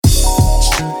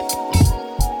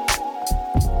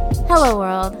Hello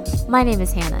world, my name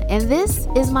is Hannah and this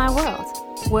is my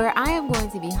world where I am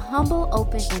going to be humble,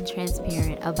 open, and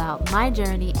transparent about my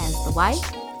journey as the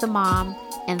wife, the mom,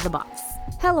 and the boss.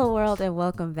 Hello world and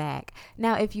welcome back.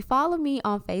 Now if you follow me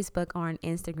on Facebook or on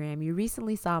Instagram, you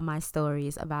recently saw my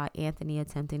stories about Anthony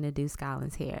attempting to do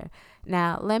Skyland's hair.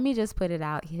 Now let me just put it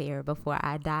out here before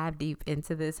I dive deep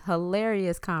into this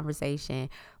hilarious conversation,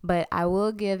 but I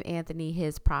will give Anthony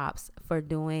his props for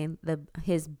doing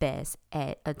his best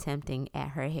at attempting at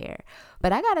her hair.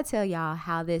 But I gotta tell y'all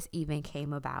how this even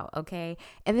came about, okay?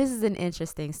 And this is an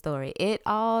interesting story. It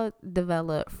all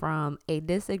developed from a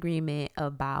disagreement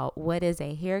about what is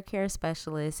a hair care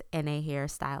specialist and a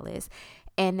hairstylist.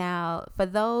 And now, for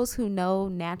those who know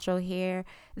natural hair,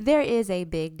 there is a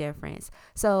big difference.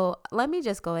 So let me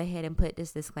just go ahead and put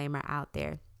this disclaimer out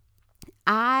there.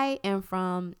 I am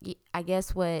from, I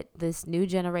guess, what this new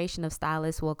generation of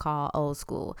stylists will call old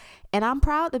school. And I'm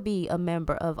proud to be a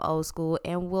member of old school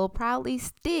and will proudly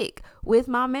stick with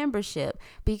my membership,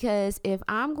 because if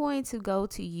I'm going to go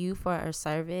to you for a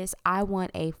service, I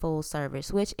want a full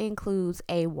service, which includes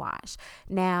a wash.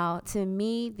 Now, to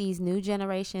me, these new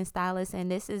generation stylists,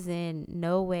 and this is in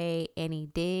no way any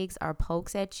digs or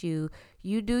pokes at you,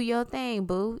 you do your thing,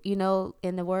 boo. You know,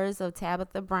 in the words of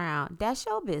Tabitha Brown, that's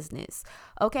your business.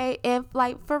 Okay. And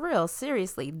like, for real,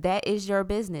 seriously, that is your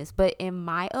business. But in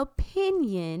my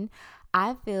opinion,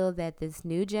 I feel that this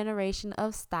new generation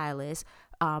of stylists,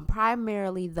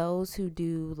 primarily those who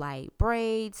do like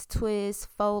braids, twists,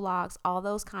 faux locks, all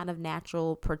those kind of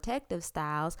natural protective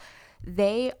styles,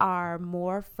 they are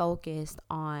more focused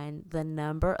on the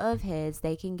number of heads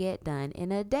they can get done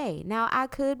in a day. Now, I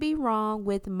could be wrong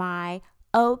with my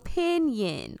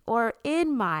opinion, or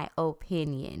in my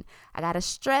opinion. I gotta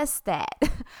stress that.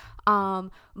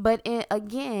 But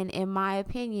again, in my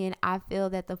opinion, I feel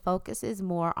that the focus is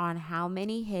more on how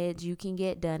many heads you can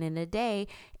get done in a day,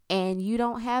 and you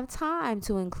don't have time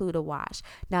to include a wash.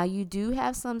 Now, you do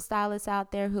have some stylists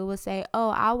out there who will say, oh,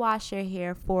 I'll wash your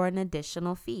hair for an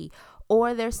additional fee.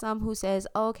 Or there's some who says,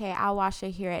 okay, I'll wash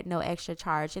your hair at no extra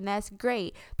charge. And that's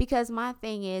great, because my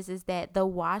thing is that the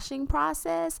washing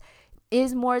process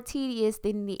is more tedious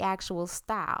than the actual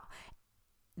style.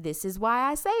 This is why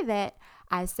I say that.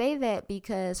 I say that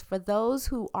because for those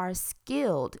who are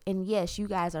skilled, and yes, you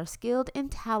guys are skilled and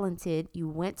talented, you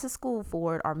went to school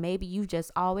for it, or maybe you've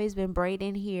just always been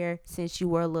braiding hair since you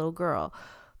were a little girl.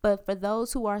 But for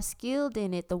those who are skilled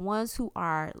in it, the ones who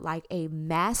are like a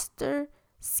master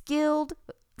skilled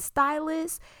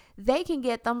stylist, they can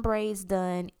get them braids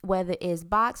done, whether it's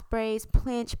box braids,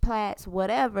 pinch plaits,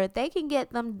 whatever. They can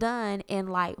get them done in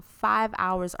like 5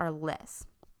 hours or less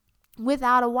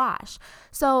without a wash.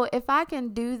 So if I can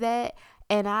do that,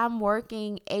 and I'm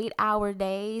working 8-hour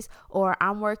days, or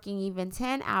I'm working even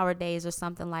 10-hour days or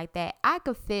something like that, I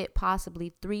could fit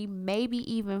possibly 3, maybe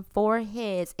even 4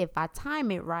 heads if I time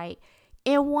it right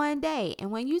in one day. And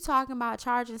when you talking about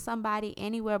charging somebody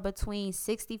anywhere between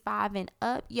 $65 and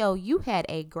up, yo, you had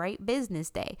a great business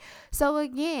day. So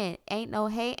again, ain't no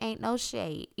hate, ain't no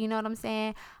shade. You know what I'm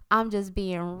saying? I'm just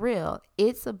being real.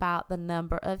 It's about the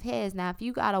number of heads. Now, if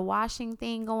you got a washing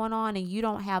thing going on and you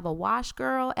don't have a wash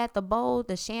girl at the bowl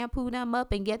to shampoo them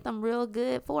up and get them real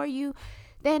good for you,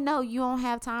 then no, you don't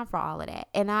have time for all of that.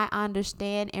 And I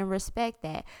understand and respect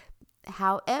that.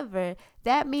 However,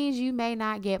 that means you may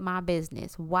not get my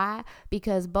business. Why?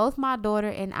 Because both my daughter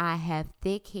and I have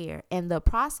thick hair, and the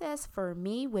process for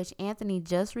me, which Anthony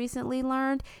just recently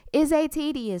learned, is a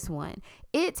tedious one.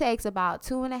 It takes about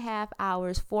 2.5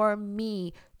 hours for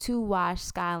me to wash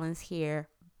Skyland's hair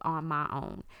on my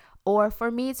own, or for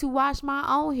me to wash my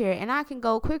own hair. And I can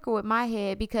go quicker with my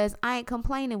head because I ain't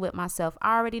complaining with myself.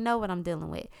 I already know what I'm dealing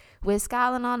with. With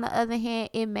Skyland, on the other hand,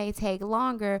 it may take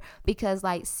longer because,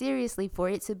 like, seriously, for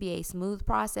it to be a smooth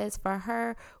process for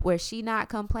her where she not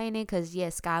complaining, because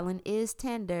yes, Skyland is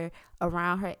tender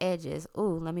around her edges.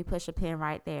 Ooh, let me push a pin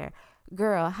right there.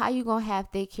 Girl, how you gonna have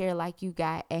thick hair like you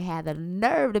got and have the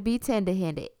nerve to be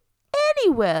tender-handed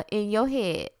anywhere in your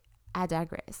head? I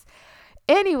digress.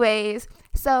 Anyways,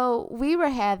 so we were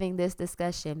having this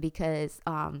discussion because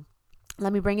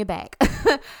let me bring it back.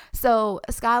 So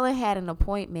Skylar had an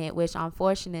appointment which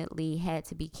unfortunately had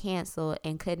to be canceled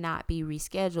and could not be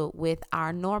rescheduled with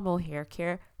our normal hair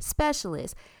care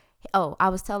specialist. Oh, I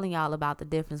was telling y'all about the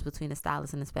difference between a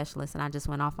stylist and a specialist, and I just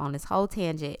went off on this whole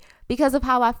tangent because of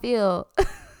how I feel.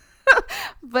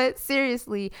 But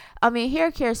seriously, I mean,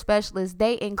 hair care specialists,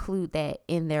 they include that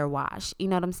in their wash. You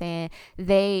know what I'm saying?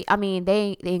 They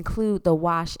include the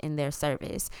wash in their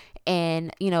service.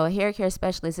 And, you know, a hair care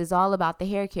specialist is all about the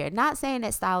hair care. Not saying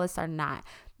that stylists are not,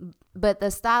 but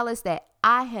the stylists that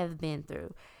I have been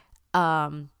through,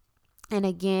 And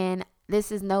again,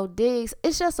 this is no digs.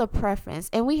 It's just a preference.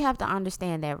 And we have to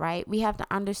understand that, right? We have to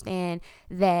understand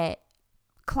that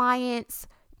clients,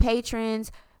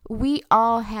 patrons, we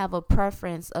all have a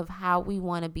preference of how we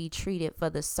want to be treated for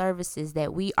the services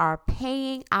that we are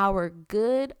paying our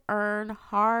good earned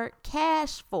hard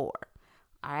cash for.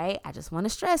 All right. I just want to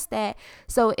stress that.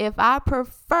 So if I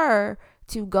prefer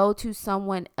to go to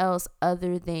someone else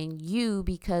other than you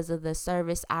because of the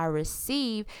service I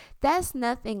receive, that's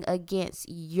nothing against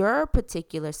your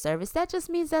particular service. That just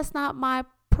means that's not my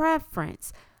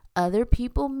preference. Other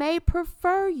people may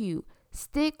prefer you.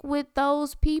 Stick with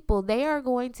those people. They are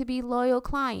going to be loyal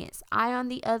clients. I, on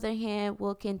the other hand,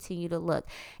 will continue to look.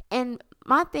 And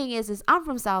my thing is I'm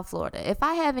from South Florida. If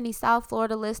I have any South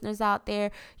Florida listeners out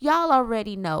there, y'all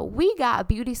already know we got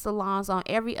beauty salons on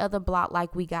every other block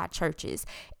like we got churches.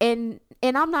 And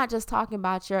I'm not just talking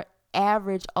about your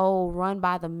average old run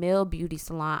by the mill beauty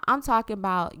salon. I'm talking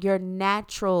about your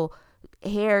natural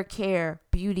hair care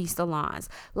beauty salons.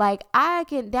 Like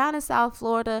down in South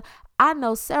Florida, I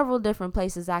know several different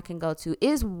places I can go to.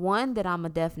 Is one that I'm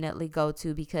going to definitely go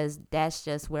to because that's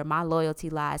just where my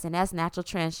loyalty lies. And that's Natural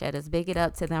Trendsetters. Big it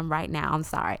up to them right now. I'm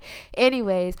sorry.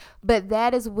 Anyways, but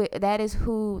that is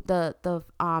who the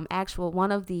actual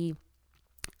one of the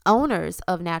owners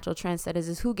of Natural Trendsetters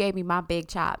is who gave me my big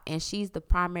chop, and she's the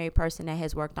primary person that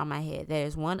has worked on my head.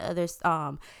 There's one other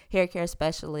hair care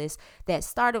specialist that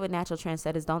started with Natural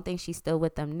Trendsetters. Don't think she's still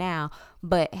with them now,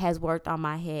 but has worked on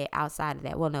my head outside of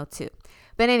that. Well, no, two.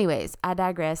 But anyways, I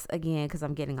digress again because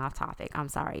I'm getting off topic. I'm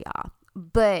sorry, y'all.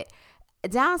 But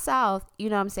down south,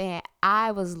 you know what I'm saying,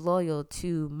 I was loyal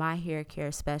to my hair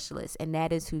care specialist, and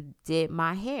that is who did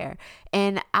my hair.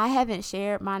 And I haven't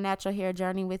shared my natural hair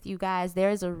journey with you guys.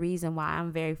 There's a reason why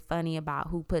I'm very funny about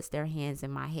who puts their hands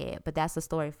in my head, but that's a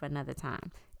story for another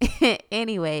time.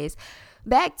 Anyways,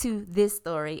 back to this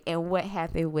story and what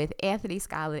happened with Anthony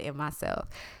Skyler and myself.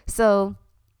 So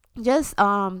just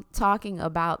talking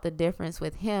about the difference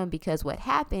with him, because what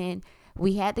happened,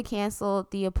 we had to cancel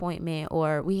the appointment,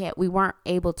 or we weren't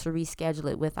able to reschedule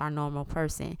it with our normal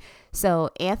person. So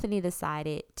Anthony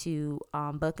decided to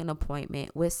book an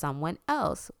appointment with someone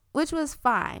else, which was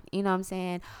fine. You know what I'm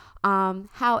saying?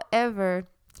 However,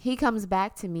 he comes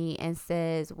back to me and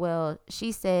says, well,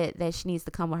 she said that she needs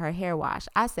to come with her hair wash.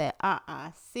 I said,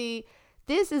 see,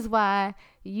 this is why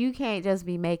you can't just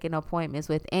be making appointments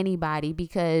with anybody,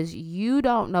 because you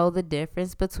don't know the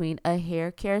difference between a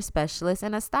hair care specialist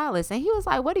and a stylist. And he was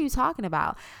like, what are you talking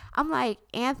about? I'm like,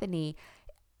 Anthony,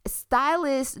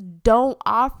 stylists don't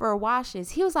offer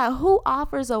washes. He was like, who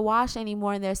offers a wash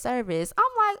anymore in their service?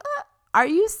 I'm like, are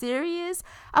you serious?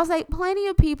 I was like, plenty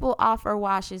of people offer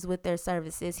washes with their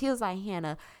services. He was like,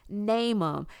 Hannah, name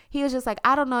them. He was just like,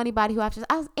 I don't know anybody who offers.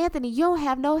 I was, Anthony, you don't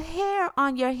have no hair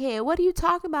on your head. What are you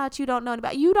talking about? You don't know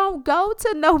anybody. You don't go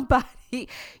to nobody.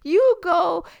 You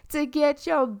go to get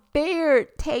your beard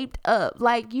taped up.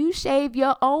 Like, you shave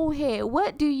your own head.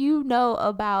 What do you know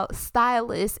about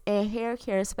stylists and hair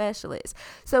care specialists?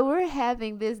 So we're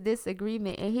having this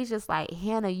disagreement, and he's just like,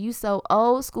 Hannah, you so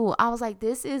old school. I was like,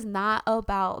 this is not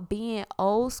about being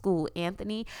old school,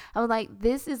 Anthony. I was like,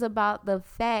 this is about the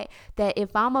fact that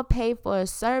if I'm going to pay for a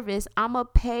service, I'm going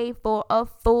to pay for a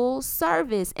full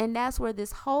service. And that's where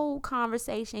this whole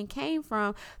conversation came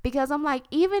from, because I'm like,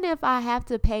 even if I have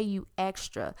to pay you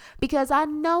extra, because I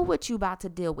know what you about to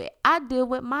deal with. I deal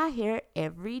with my hair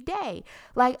every day.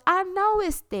 Like, I know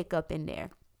it's thick up in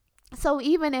there. So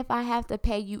even if I have to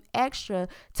pay you extra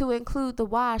to include the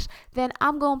wash, then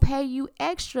I'm going to pay you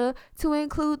extra to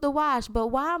include the wash. But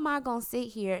why am I going to sit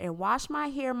here and wash my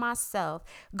hair myself,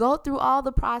 go through all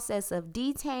the process of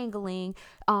detangling,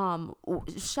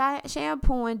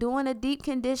 shampooing, doing a deep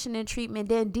conditioning treatment,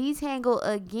 then detangle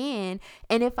again?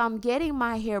 And if I'm getting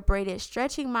my hair braided,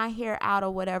 stretching my hair out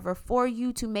or whatever for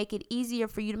you to make it easier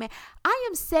for you to make, I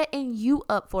am setting you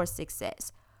up for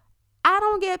success. I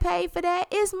don't get paid for that.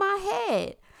 It's my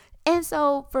head. And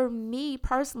so for me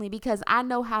personally, because I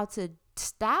know how to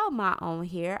style my own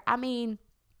hair, I mean,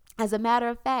 as a matter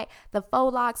of fact, the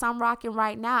faux locks I'm rocking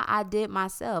right now, I did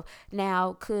myself.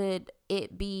 Now, could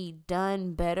it be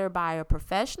done better by a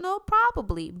professional?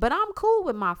 Probably. But I'm cool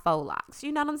with my faux locks.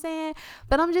 You know what I'm saying?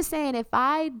 But I'm just saying, if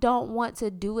I don't want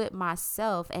to do it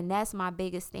myself, and that's my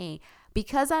biggest thing,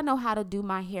 because I know how to do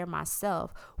my hair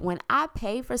myself, when I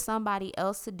pay for somebody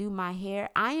else to do my hair,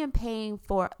 I am paying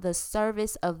for the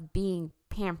service of being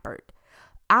pampered.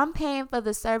 I'm paying for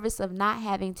the service of not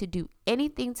having to do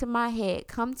anything to my head,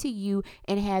 come to you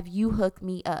and have you hook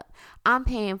me up. I'm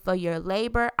paying for your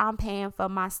labor. I'm paying for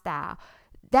my style.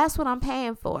 That's what I'm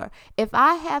paying for. If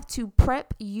I have to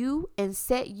prep you and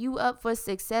set you up for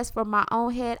success for my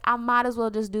own head, I might as well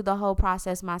just do the whole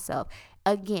process myself.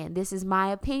 Again, this is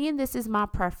my opinion. This is my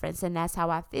preference. And that's how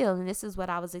I feel. And this is what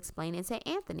I was explaining to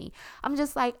Anthony. I'm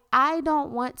just like, I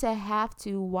don't want to have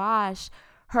to wash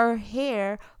her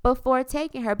hair before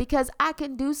taking her, because I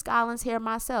can do Skyland's hair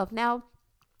myself. Now,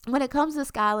 when it comes to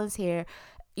Skyland's hair,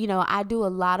 I do a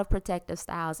lot of protective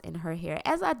styles in her hair,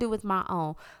 as I do with my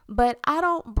own, but I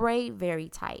don't braid very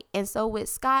tight. And so with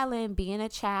Skyland being a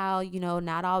child,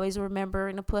 not always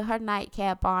remembering to put her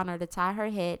nightcap on or to tie her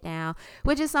head down,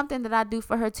 which is something that I do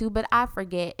for her too, but I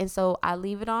forget. And so I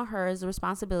leave it on her as a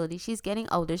responsibility. She's getting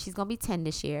older. She's going to be 10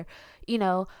 this year.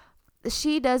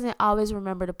 She doesn't always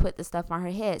remember to put the stuff on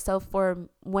her head. So for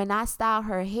when I style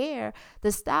her hair,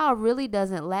 the style really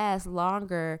doesn't last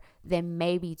longer than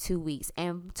maybe 2 weeks.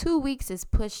 And 2 weeks is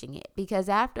pushing it, because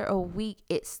after a week,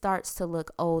 it starts to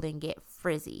look old and get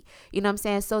frizzy. You know what I'm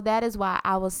saying? So that is why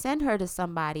I will send her to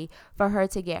somebody for her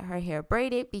to get her hair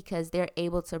braided, because they're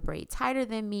able to braid tighter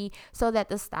than me so that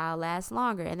the style lasts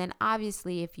longer. And then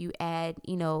obviously if you add,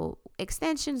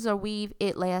 extensions or weave,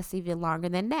 it lasts even longer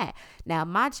than that. Now,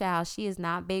 my child, she is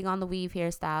not big on the weave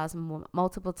hairstyles.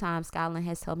 Multiple times Skyland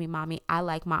has told me, Mommy, I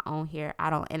like my own hair.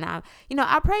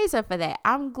 I praise her for that.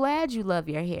 I'm glad you love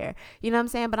your hair. You know what I'm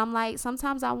saying? But I'm like,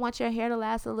 sometimes I want your hair to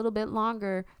last a little bit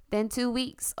longer than 2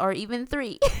 weeks or even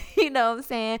 3. You know what I'm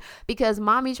saying? Because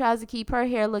Mommy tries to keep her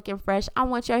hair looking fresh. I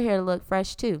want your hair to look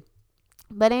fresh too.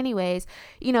 But anyways,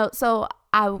 so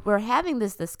we're having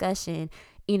this discussion,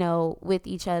 with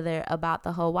each other about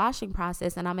the whole washing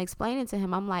process. And I'm explaining to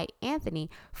him, I'm like, Anthony,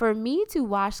 for me to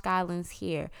wash Skyland's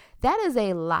hair, that is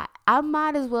a lot. I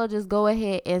might as well just go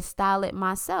ahead and style it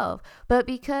myself. But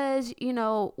because,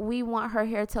 we want her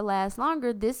hair to last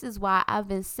longer, this is why I've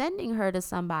been sending her to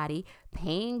somebody,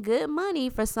 paying good money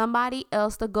for somebody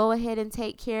else to go ahead and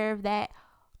take care of that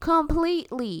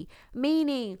completely.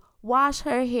 Meaning, wash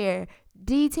her hair,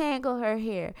 detangle her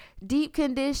hair, deep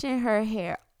condition her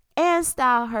hair, and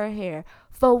style her hair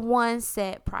for one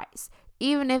set price.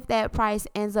 Even if that price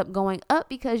ends up going up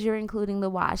because you're including the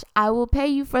wash, I will pay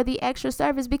you for the extra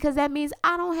service, because that means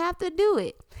I don't have to do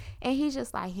it. And he's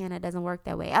just like, Hannah, it doesn't work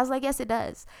that way. I was like, yes, it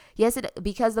does.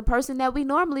 Because the person that we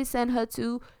normally send her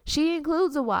to, she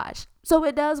includes a wash. So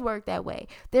it does work that way.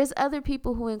 There's other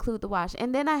people who include the wash.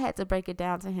 And then I had to break it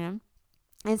down to him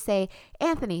and say,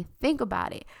 Anthony, think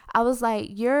about it. I was like,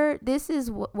 this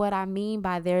is what I mean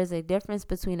by there's a difference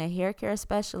between a hair care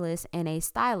specialist and a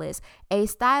stylist. A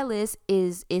stylist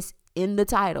is in the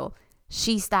title.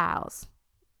 She styles,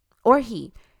 or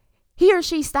he or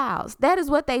she styles. That is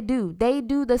what they do. They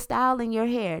do the styling your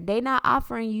hair. They not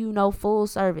offering you no full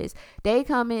service. They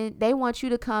want you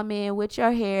to come in with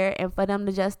your hair and for them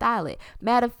to just style it.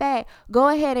 Matter of fact, go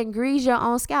ahead and grease your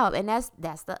own scalp. And that's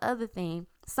the other thing.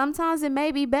 Sometimes it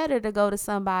may be better to go to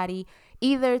somebody,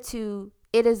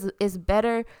 it's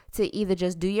better to either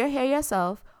just do your hair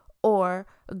yourself, or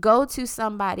go to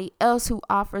somebody else who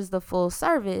offers the full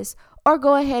service, or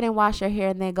go ahead and wash your hair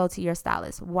and then go to your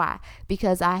stylist. Why?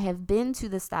 Because I have been to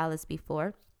the stylist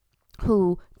before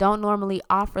who don't normally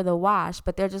offer the wash,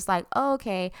 but they're just like, oh,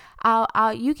 okay,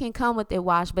 you can come with the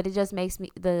wash, but it just makes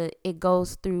it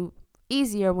goes through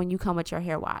easier when you come with your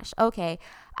hair wash. Okay,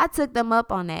 I took them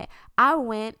up on that. I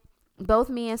went, both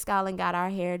me and Skyland got our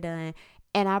hair done,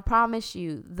 and I promise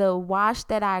you, the wash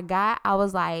that I got, I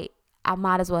was like, I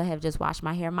might as well have just washed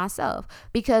my hair myself,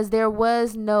 because there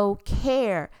was no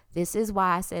care. This is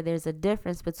why I said there's a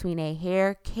difference between a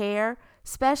hair care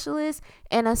specialist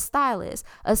and a stylist.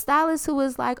 A stylist who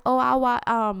is like, oh,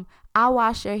 I'll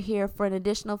wash your hair for an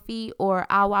additional fee, or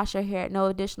I'll wash your hair at no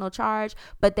additional charge,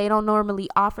 but they don't normally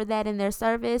offer that in their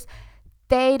service.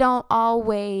 They don't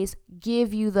always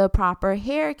give you the proper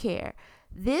hair care.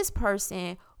 This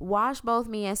person washed both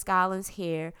me and Skyland's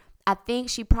hair. I think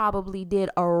she probably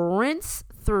did a rinse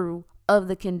through of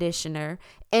the conditioner,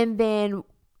 and then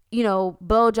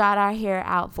blow dried our hair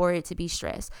out for it to be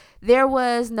stressed. There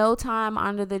was no time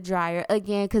under the dryer,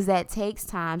 again, because that takes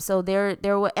time. So there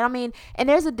was, and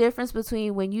there's a difference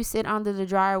between when you sit under the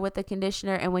dryer with the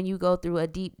conditioner and when you go through a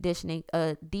deep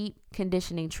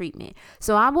conditioning treatment.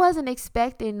 So I wasn't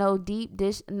expecting I'm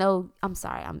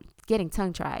getting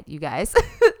tongue-tied, you guys.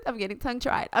 I'm getting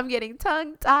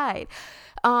tongue-tied.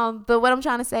 But what I'm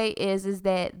trying to say is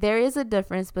that there is a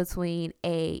difference between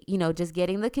just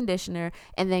getting the conditioner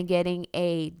and then getting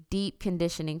a deep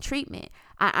conditioning treatment.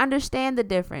 I understand the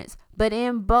difference, but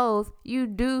in both, you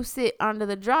do sit under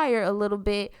the dryer a little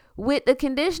bit with the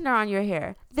conditioner on your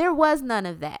hair. There was none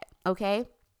of that. Okay.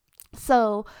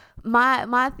 So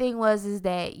my thing is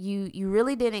that you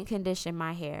really didn't condition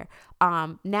my hair.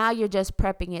 now you're just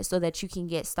prepping it so that you can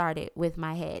get started with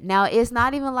my head. Now, it's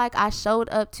not even like I showed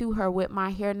up to her with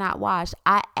my hair not washed.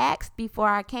 I asked before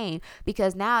I came,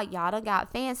 because now y'all done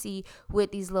got fancy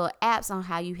with these little apps on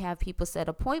how you have people set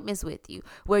appointments with you,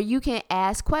 where you can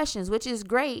ask questions, which is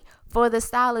great for the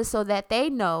stylist so that they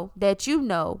know that you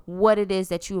know what it is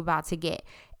that you're about to get.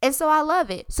 And so I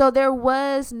love it. So there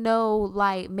was no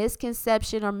like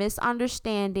misconception or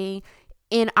misunderstanding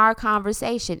in our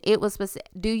conversation. It was specific.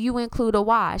 Do you include a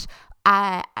wash?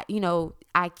 I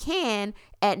can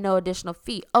at no additional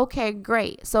fee. Okay,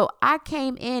 great. So I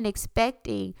came in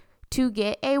expecting to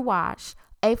get a wash,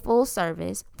 a full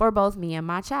service for both me and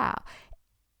my child.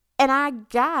 And I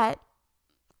got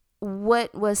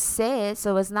what was said,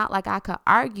 so it's not like I could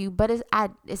argue, but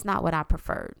it's not what I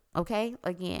preferred. Okay,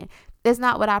 again, it's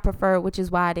not what I preferred, which is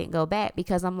why I didn't go back,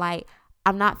 because I'm like,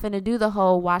 I'm not finna do the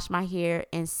whole wash my hair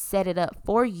and set it up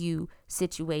for you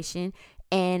situation.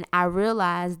 And I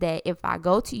realized that if I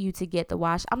go to you to get the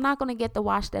wash, I'm not going to get the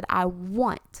wash that I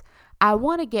want. I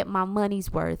want to get my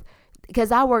money's worth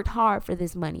because I worked hard for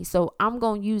this money. So I'm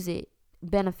going to use it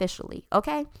beneficially.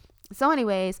 Okay. So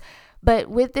anyways, but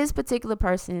with this particular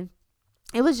person,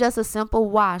 it was just a simple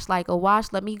wash, like a wash.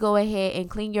 Let me go ahead and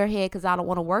clean your head because I don't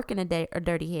want to work in a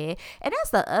dirty head. And that's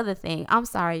the other thing. I'm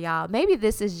sorry, y'all. Maybe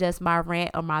this is just my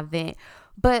rant or my vent,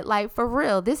 but like for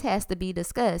real, this has to be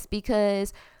discussed,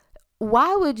 because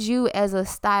why would you as a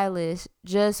stylist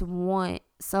just want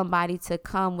somebody to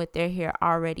come with their hair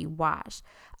already washed?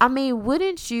 I mean,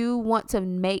 wouldn't you want to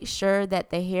make sure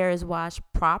that the hair is washed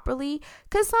properly?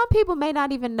 Because some people may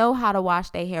not even know how to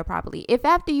wash their hair properly. If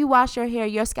after you wash your hair,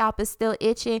 your scalp is still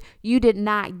itching, you did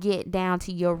not get down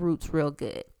to your roots real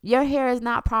good. Your hair is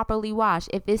not properly washed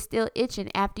if it's still itching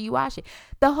after you wash it.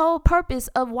 The whole purpose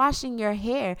of washing your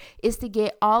hair is to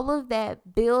get all of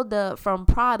that buildup from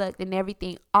product and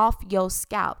everything off your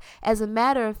scalp. As a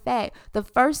matter of fact, the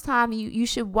first time you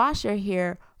should wash your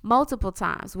hair multiple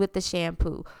times with the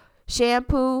shampoo.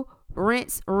 Shampoo,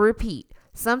 rinse, repeat.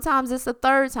 Sometimes it's a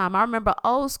third time. I remember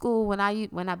old school when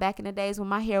I back in the days when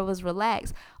my hair was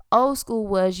relaxed. Old school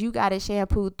was you got it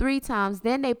shampooed 3 times,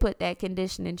 then they put that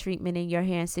conditioning treatment in your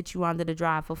hair and sit you under the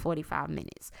dryer for 45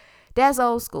 minutes. That's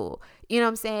old school. You know what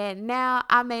I'm saying? Now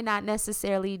I may not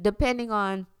necessarily, depending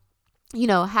on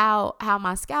how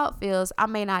my scalp feels, I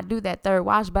may not do that third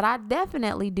wash, but I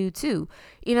definitely do too.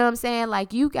 You know what I'm saying?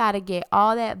 Like, you got to get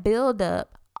all that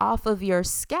buildup off of your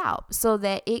scalp so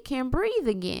that it can breathe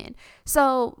again.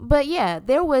 So, but yeah,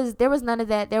 there was none of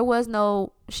that. There was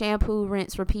no shampoo,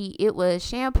 rinse, repeat. It was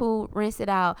shampoo, rinse it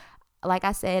out. Like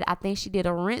I said, I think she did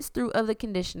a rinse through of the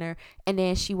conditioner, and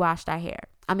then she washed our hair.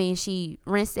 I mean, she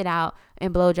rinsed it out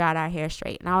and blow dried our hair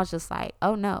straight. And I was just like,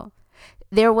 oh no.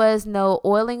 There was no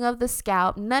oiling of the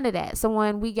scalp, none of that. So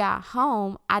when we got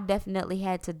home, I definitely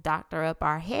had to doctor up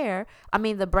our hair. I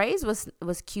mean, the braids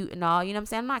was cute and all, you know what I'm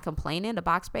saying? I'm not complaining. The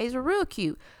box braids were real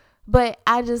cute. But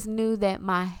I just knew that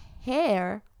my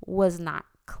hair was not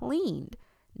cleaned,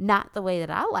 not the way that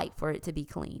I like for it to be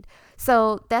cleaned.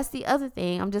 So that's the other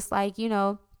thing. I'm just like,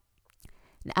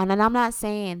 and I'm not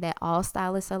saying that all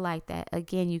stylists are like that.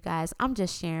 Again, you guys, I'm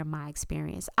just sharing my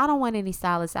experience. I don't want any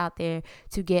stylists out there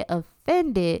to get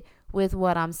offended with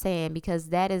what I'm saying, because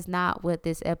that is not what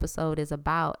this episode is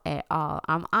about at all.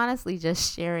 I'm honestly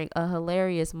just sharing a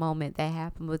hilarious moment that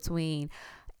happened between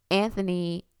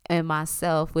Anthony and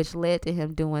myself, which led to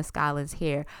him doing Skyland's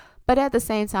hair. But at the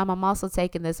same time, I'm also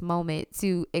taking this moment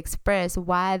to express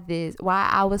why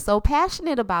I was so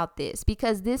passionate about this,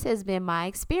 because this has been my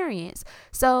experience.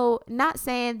 So not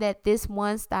saying that this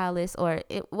one stylist, or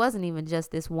it wasn't even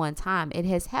just this one time, it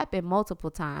has happened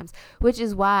multiple times, which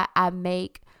is why I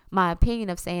make my opinion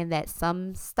of saying that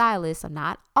some stylists,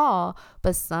 not all,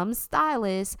 but some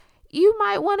stylists, you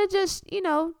might want to just,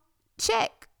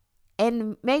 check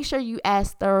and make sure you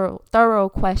ask thorough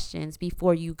questions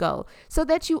before you go, so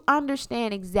that you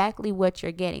understand exactly what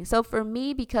you're getting. So for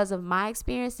me, because of my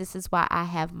experience, this is why I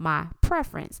have my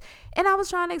preference. And I was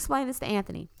trying to explain this to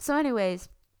Anthony. So anyways,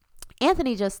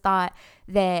 Anthony just thought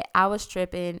that I was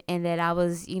tripping and that I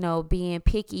was, being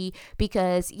picky,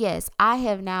 because yes, I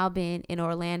have now been in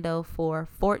Orlando for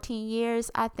 14 years,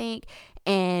 I think.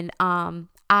 And,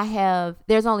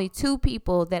 there's only 2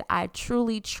 people that I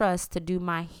truly trust to do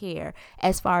my hair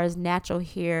as far as natural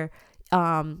hair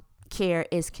care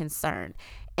is concerned.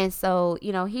 And so,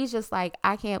 he's just like,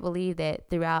 I can't believe that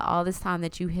throughout all this time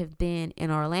that you have been in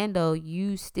Orlando,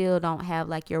 you still don't have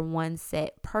like your one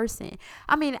set person.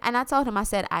 I mean, and I told him, I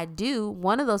said, I do.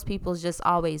 One of those people is just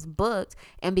always booked.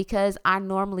 And because I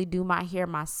normally do my hair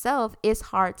myself, it's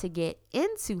hard to get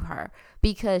into her,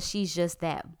 because she's just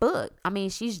that booked. I mean,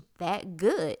 she's that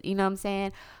good. You know what I'm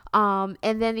saying?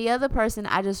 And then the other person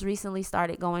I just recently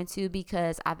started going to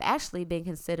because I've actually been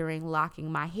considering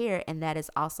locking my hair, and that is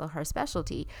also her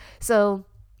specialty. So,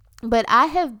 but I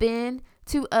have been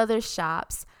to other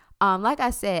shops. Like I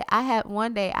said,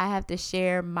 one day I have to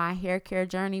share my hair care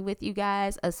journey with you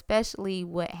guys, especially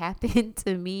what happened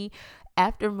to me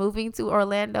after moving to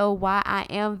Orlando, why I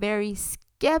am very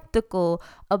skeptical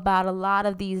about a lot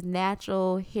of these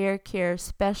natural hair care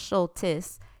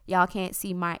specialists. Y'all can't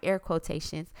see my air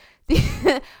quotations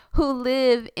who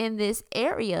live in this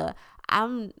area.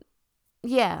 I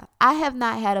have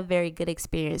not had a very good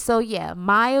experience. So yeah,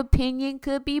 my opinion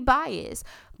could be biased.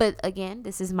 But again,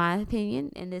 this is my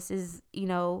opinion, and this is,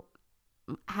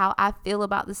 how I feel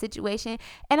about the situation.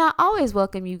 And I always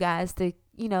welcome you guys to,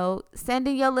 send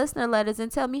in your listener letters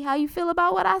and tell me how you feel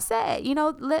about what I said.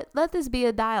 Let this be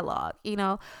a dialogue,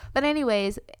 But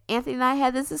anyways, Anthony and I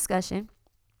had this discussion.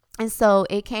 And so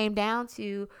it came down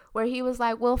to where he was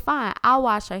like, well, fine, I'll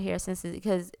wash her hair since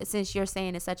you're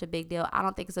saying it's such a big deal. I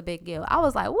don't think it's a big deal. I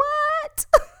was like, what?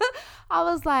 I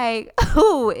was like,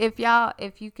 ooh, if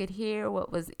you could hear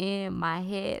what was in my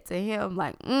head to him,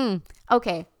 like,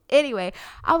 okay. Anyway,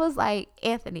 I was like,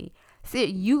 Anthony, see,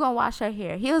 you gonna wash her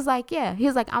hair? He was like, yeah. He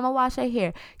was like, I'm gonna wash her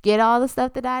hair, get all the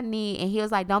stuff that I need. And he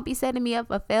was like, don't be setting me up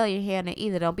for failure, Hannah,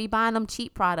 either. Don't be buying them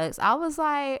cheap products. I was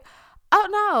like, oh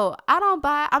no, I don't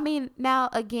buy. I mean, now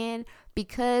again,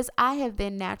 because I have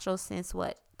been natural since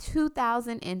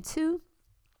 2002.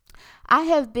 I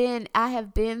have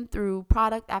been through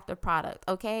product after product.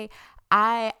 Okay.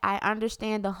 I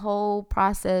understand the whole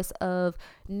process of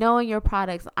knowing your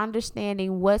products,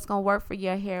 understanding what's going to work for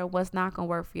your hair, what's not going to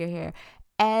work for your hair.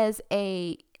 And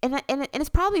it's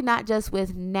probably not just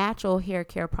with natural hair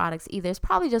care products either. It's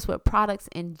probably just with products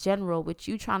in general, with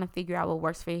you trying to figure out what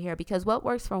works for your hair, because what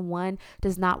works for one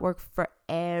does not work for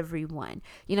everyone.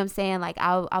 You know what I'm saying? Like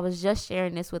I was just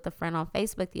sharing this with a friend on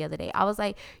Facebook the other day. I was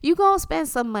like, you gonna spend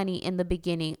some money in the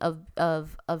beginning of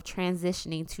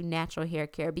transitioning to natural hair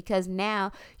care, because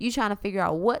now you trying to figure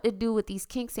out what to do with these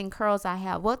kinks and curls I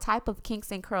have. What type of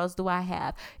kinks and curls do I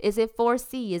have? Is it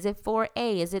 4C? Is it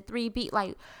 4A? Is it 3B?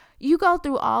 Like, you go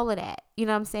through all of that, you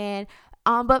know what I'm saying?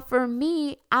 But for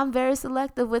me, I'm very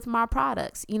selective with my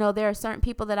products. There are certain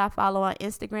people that I follow on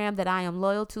Instagram that I am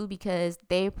loyal to because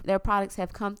their products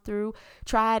have come through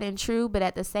tried and true. But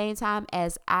at the same time,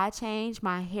 as I change,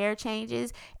 my hair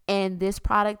changes, and this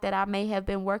product that I may have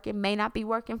been working may not be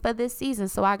working for this season.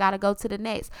 So I got to go to the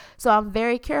next. So I'm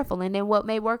very careful. And then what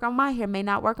may work on my hair may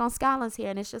not work on Skyland's hair.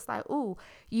 And it's just like, ooh,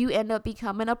 you end up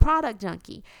becoming a product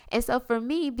junkie. And so for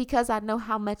me, because I know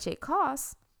how much it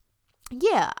costs,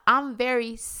 yeah, I'm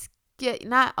very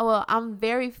I'm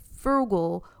very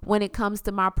frugal when it comes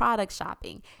to my product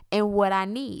shopping and what I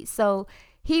need. So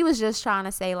he was just trying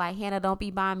to say, like, Hannah, don't be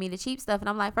buying me the cheap stuff. And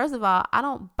I'm like, first of all, I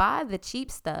don't buy the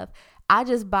cheap stuff. I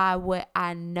just buy what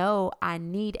I know I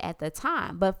need at the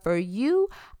time. But for you,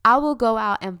 I will go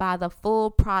out and buy the full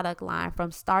product line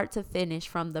from start to finish,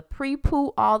 from the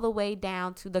pre-poo all the way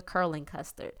down to the curling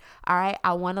custard. All right.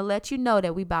 I want to let you know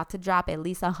that we about to drop at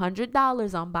least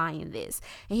 $100 on buying this.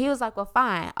 And he was like, well,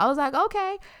 fine. I was like,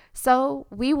 okay. So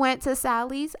we went to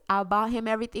Sally's. I bought him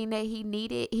everything that he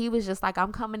needed. He was just like,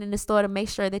 I'm coming in the store to make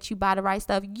sure that you buy the right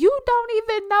stuff. You don't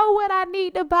even know what I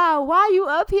need to buy. Why you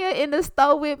up here in the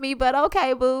store with me? But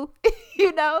okay, boo.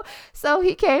 So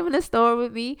he came in the store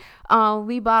with me.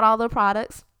 We bought all the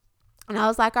products. And I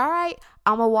was like, all right,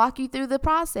 I'm going to walk you through the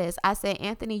process. I said,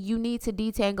 Anthony, you need to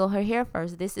detangle her hair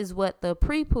first. This is what the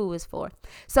pre-poo is for.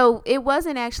 So it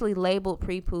wasn't actually labeled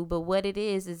pre-poo, but what it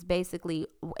is basically,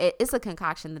 it's a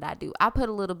concoction that I do. I put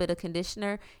a little bit of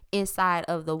conditioner inside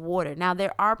of the water. Now,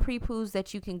 there are pre-poos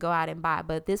that you can go out and buy,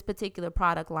 but this particular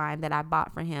product line that I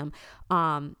bought for him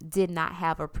did not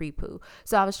have a pre-poo.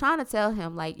 So I was trying to tell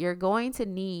him, like, you're going to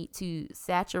need to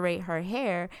saturate her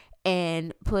hair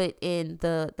and put in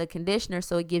the conditioner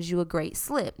so it gives you a great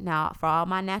slip. Now, for all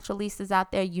my naturalistas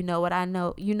out there, you know what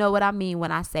I mean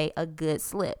when I say a good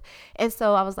slip. And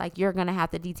so I was like, you're gonna have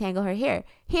to detangle her hair.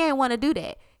 He didn't want to do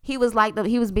that. He was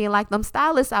being like them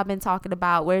stylists I've been talking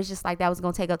about, where it's just like that was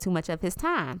gonna take up too much of his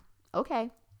time. Okay.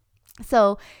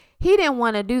 So he didn't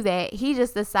want to do that. He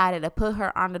just decided to put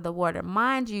her under the water.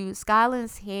 Mind you,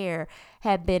 Skyland's hair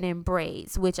had been in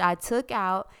braids, which I took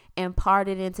out and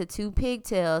parted into 2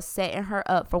 pigtails, setting her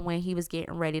up for when he was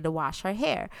getting ready to wash her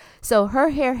hair. So her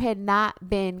hair had not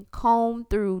been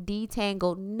combed through,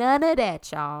 detangled, none of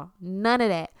that, y'all. None of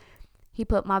that. He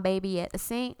put my baby at the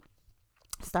sink.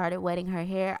 started wetting her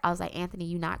hair. I was like, Anthony,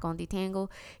 you not gonna detangle?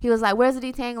 He was like, where's the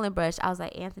detangling brush? I was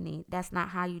like, Anthony, that's not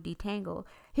how you detangle.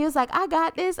 He was like, I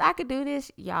got this, I could do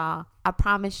this. Y'all, I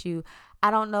promise you, I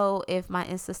don't know if my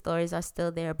Insta stories are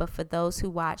still there, but for those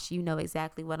who watch, you know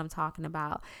exactly what I'm talking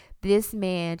about. This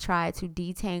man tried to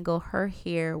detangle her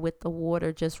hair with the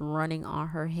water just running on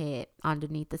her head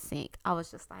underneath the sink. I was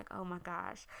just like, oh my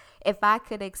gosh. If I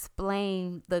could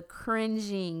explain the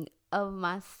cringing of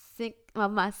my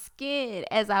skin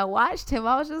as I watched him,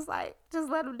 I was just like,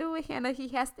 just let him do it, Hannah. He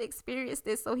has to experience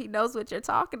this so he knows what you're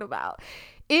talking about.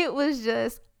 It was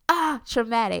just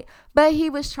traumatic, but he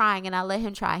was trying, and I let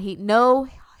him try. No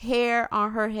hair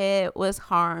on her head was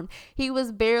harmed. He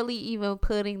was barely even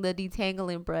putting the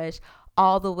detangling brush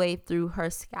all the way through her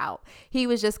scalp. He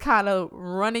was just kind of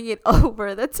running it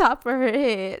over the top of her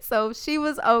head, so she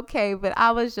was okay, but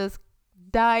I was just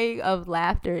dying of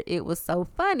laughter. It was so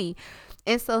funny.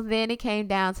 And so then it came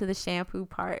down to the shampoo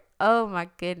part. Oh my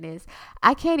goodness.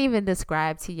 I can't even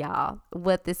describe to y'all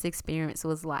what this experience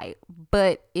was like,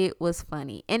 but it was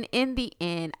funny. And in the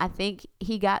end, I think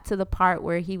he got to the part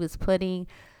where he was putting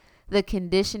the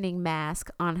conditioning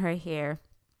mask on her hair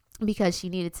because she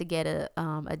needed to get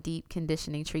a deep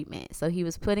conditioning treatment. So he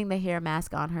was putting the hair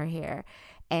mask on her hair.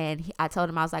 And I told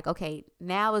him, I was like, okay,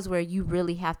 now is where you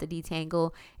really have to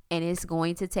detangle. And it's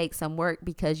going to take some work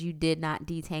because you did not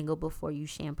detangle before you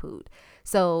shampooed.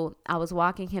 So I was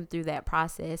walking him through that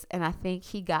process. And I think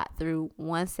he got through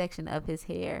one section of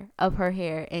her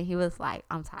hair. And he was like,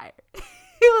 I'm tired.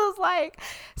 He was like,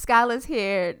 Skylar's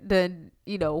hair done,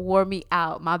 wore me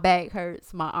out. My back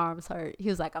hurts. My arms hurt. He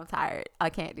was like, I'm tired. I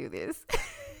can't do this.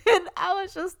 And I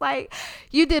was just like,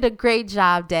 you did a great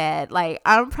job, Dad. Like,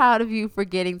 I'm proud of you for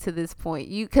getting to this point.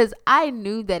 Because I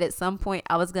knew that at some point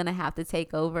I was going to have to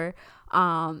take over.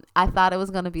 I thought it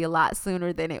was going to be a lot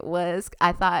sooner than it was.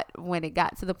 I thought when it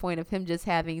got to the point of him just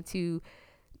having to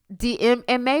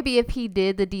and maybe if he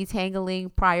did the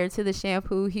detangling prior to the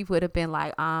shampoo, he would have been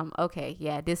like, okay,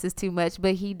 yeah, this is too much,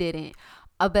 but he didn't.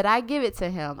 But I give it to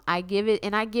him. I give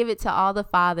it to all the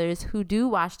fathers who do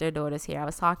wash their daughters' hair. I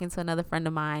was talking to another friend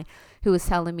of mine who was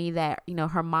telling me that,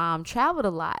 her mom traveled a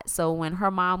lot. So when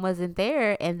her mom wasn't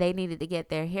there and they needed to get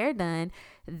their hair done,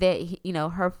 that,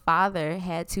 her father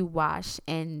had to wash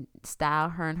and style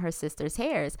her and her sister's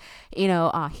hair.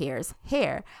 Same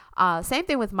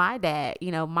thing with my dad.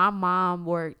 My mom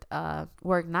worked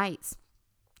nights.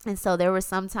 And so there were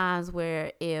some times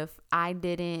where if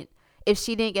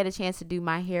she didn't get a chance to do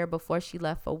my hair before she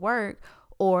left for work,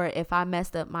 or if I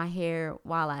messed up my hair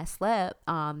while I slept,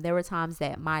 there were times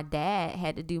that my dad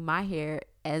had to do my hair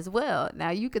as well. Now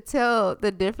you could tell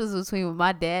the difference between when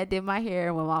my dad did my hair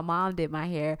and when my mom did my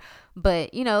hair,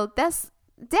 but that's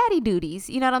daddy duties,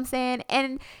 you know what I'm saying?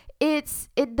 And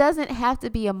it doesn't have to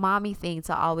be a mommy thing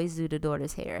to always do the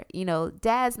daughter's hair.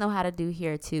 Dads know how to do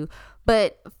hair too,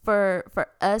 but for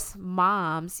us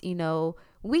moms,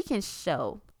 we can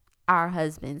show our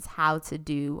husbands how to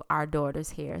do our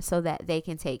daughter's hair so that they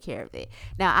can take care of it.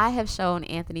 Now, I have shown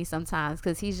Anthony sometimes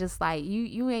because he's just like,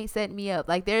 you ain't setting me up.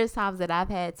 Like, there's times that I've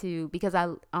had to, because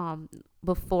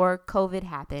before COVID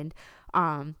happened,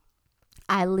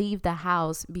 I leave the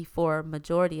house before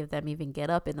majority of them even get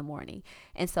up in the morning.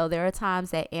 And so there are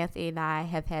times that Anthony and I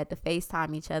have had to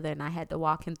FaceTime each other, and I had to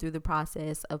walk him through the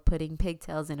process of putting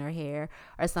pigtails in her hair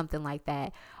or something like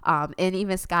that. And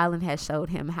even Skyland has showed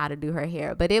him how to do her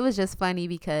hair. But it was just funny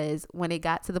because when it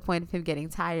got to the point of him getting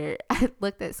tired, I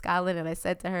looked at Skyland and I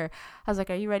said to her, I was like,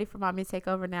 are you ready for mommy to take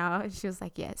over now? And she was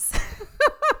like, yes.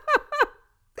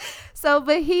 So,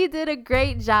 but he did a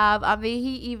great job. I mean,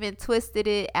 he even twisted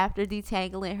it after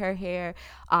detangling her hair.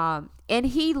 And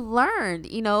he learned,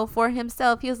 for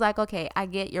himself. He was like, okay, I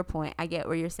get your point. I get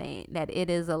what you're saying, that it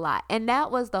is a lot. And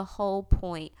that was the whole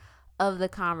point of the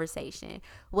conversation,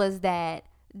 was that,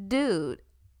 dude,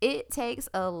 it takes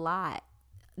a lot.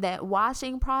 That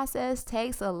washing process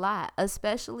takes a lot,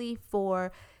 especially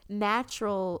for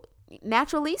naturalistas,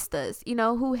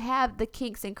 who have the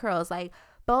kinks and curls. Like,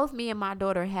 both me and my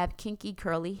daughter have kinky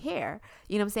curly hair,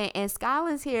 you know what I'm saying? And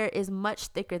Skyland's hair is much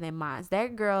thicker than mine.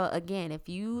 That girl, again, if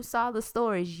you saw the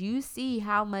stories, you see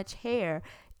how much hair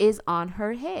is on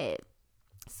her head.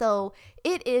 So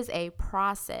it is a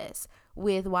process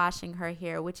with washing her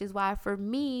hair, which is why for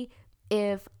me,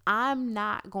 if I'm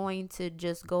not going to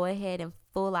just go ahead and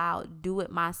full out do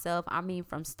it myself, I mean,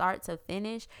 from start to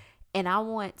finish, and I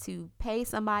want to pay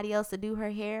somebody else to do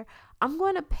her hair, I'm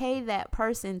going to pay that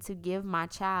person to give my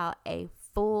child a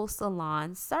full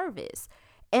salon service.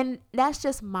 And that's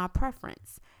just my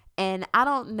preference. And I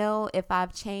don't know if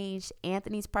I've changed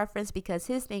Anthony's preference, because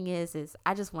his thing is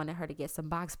I just wanted her to get some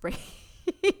box braids.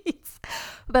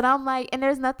 But I'm like, and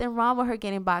there's nothing wrong with her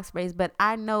getting box braids, but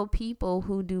I know people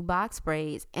who do box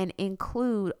braids and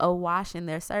include a wash in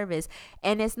their service.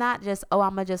 And it's not just, oh,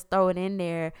 I'm going to just throw it in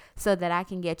there so that I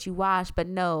can get you washed. But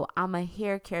no, I'm a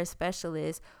hair care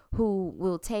specialist who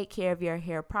will take care of your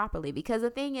hair properly. Because the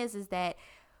thing is that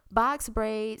box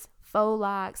braids, faux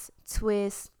locks,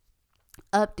 twists,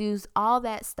 updos, all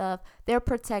that stuff, they're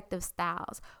protective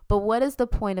styles. But what is the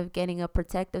point of getting a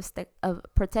protective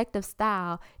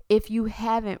style if you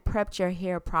haven't prepped your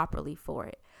hair properly for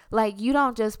it? Like, you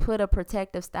don't just put a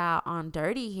protective style on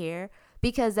dirty hair,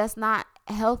 because that's not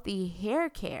healthy hair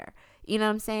care. You know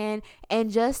what I'm saying? And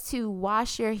just to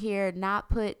wash your hair,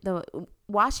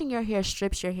 washing your hair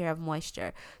strips your hair of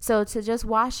moisture. So to just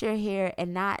wash your hair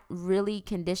and not really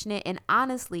condition it, and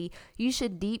honestly, you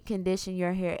should deep condition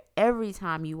your hair every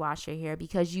time you wash your hair,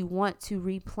 because you want to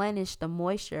replenish the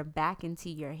moisture back into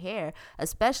your hair,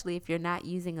 especially if you're not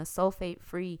using a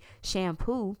sulfate-free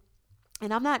shampoo.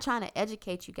 And I'm not trying to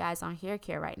educate you guys on hair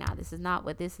care right now. This is not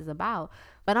what this is about.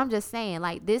 But I'm just saying,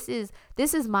 like, this is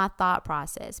my thought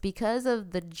process because of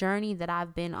the journey that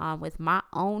I've been on with my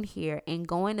own hair and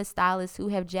going to stylists who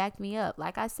have jacked me up.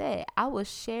 Like I said, I will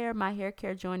share my hair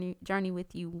care journey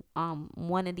with you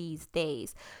one of these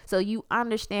days, so you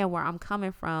understand where I'm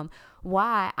coming from,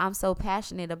 why I'm so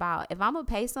passionate about, if I'm gonna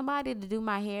pay somebody to do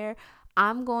my hair,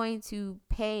 I'm going to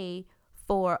pay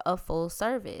for a full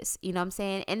service. You know what I'm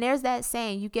saying? And there's that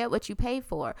saying, you get what you pay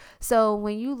for. So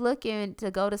when you looking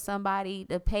to go to somebody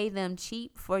to pay them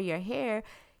cheap for your hair,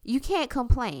 you can't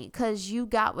complain because you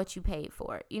got what you paid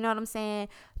for. You know what I'm saying?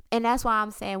 And that's why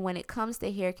I'm saying, when it comes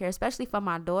to hair care, especially for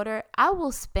my daughter, I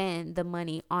will spend the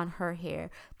money on her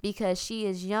hair because she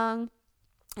is young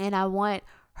and I want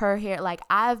her hair, like,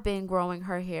 I've been growing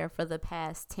her hair for the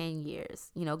past 10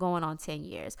 years, going on 10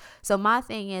 years. So my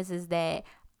thing is that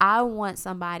I want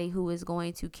somebody who is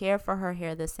going to care for her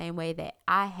hair the same way that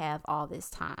I have all this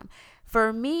time.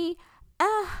 For me,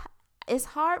 it's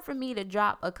hard for me to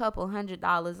drop a couple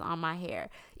 $100s on my hair,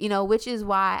 which is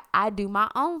why I do my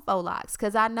own faux locks.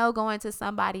 Because I know going to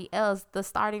somebody else, the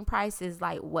starting price is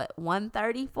like, what,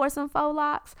 $130 for some faux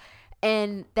locks?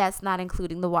 And that's not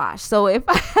including the wash. So if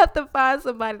I have to find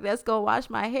somebody that's going to wash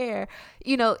my hair,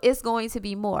 it's going to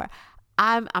be more.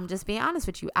 I'm just being honest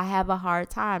with you. I have a hard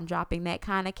time dropping that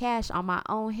kind of cash on my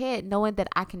own head, knowing that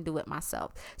I can do it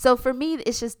myself. So for me,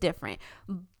 it's just different.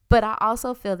 But I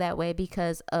also feel that way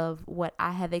because of what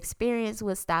I have experienced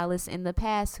with stylists in the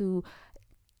past who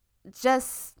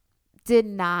just did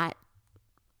not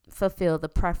fulfill the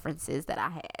preferences that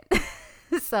I had.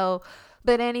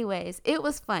 But anyways, it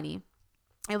was funny.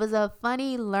 It was a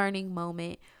funny learning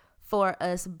moment for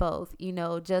us both,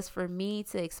 just for me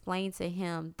to explain to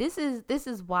him, this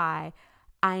is why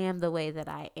I am the way that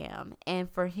I am, and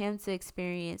for him to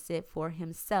experience it for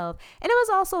himself. And it was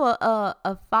also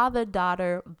a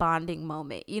father-daughter bonding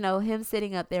moment, him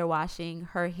sitting up there washing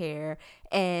her hair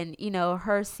and,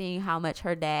 her seeing how much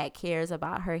her dad cares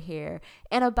about her hair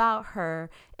and about her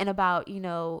and about,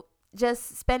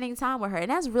 just spending time with her. And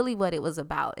that's really what it was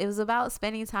about. It was about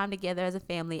spending time together as a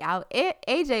family.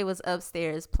 AJ was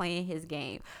upstairs playing his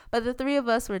game, but the three of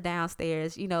us were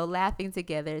downstairs, laughing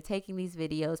together, taking these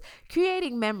videos,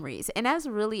 creating memories. And that's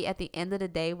really, at the end of the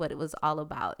day, what it was all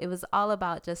about. It was all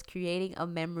about just creating a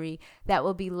memory that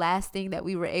will be lasting, that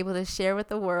we were able to share with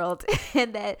the world,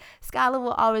 and that Skylar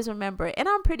will always remember. And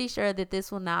I'm pretty sure that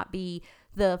this will not be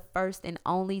the first and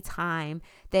only time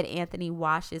that Anthony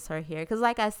washes her hair, because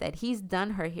like I said, he's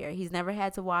done her hair. He's never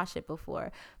had to wash it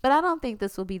before, but I don't think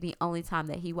this will be the only time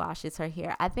that he washes her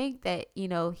hair. I think that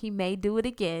he may do it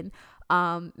again.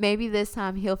 Maybe this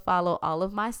time he'll follow all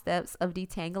of my steps of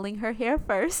detangling her hair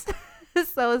first.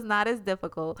 So it's not as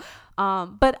difficult.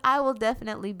 But I will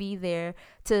definitely be there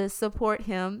to support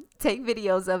him, take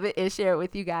videos of it and share it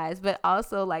with you guys. But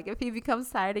also, like, if he becomes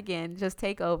tired again, just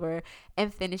take over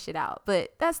and finish it out.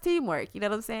 But that's teamwork. You know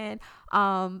what I'm saying?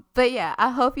 But yeah, I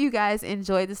hope you guys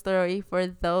enjoyed the story for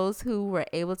those who were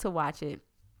able to watch it.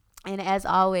 And as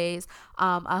always,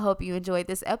 I hope you enjoyed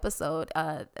this episode.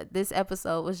 This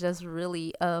episode was just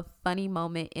really a funny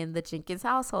moment in the Jenkins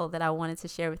household that I wanted to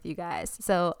share with you guys.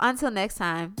 So until next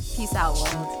time, peace out,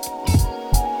 world.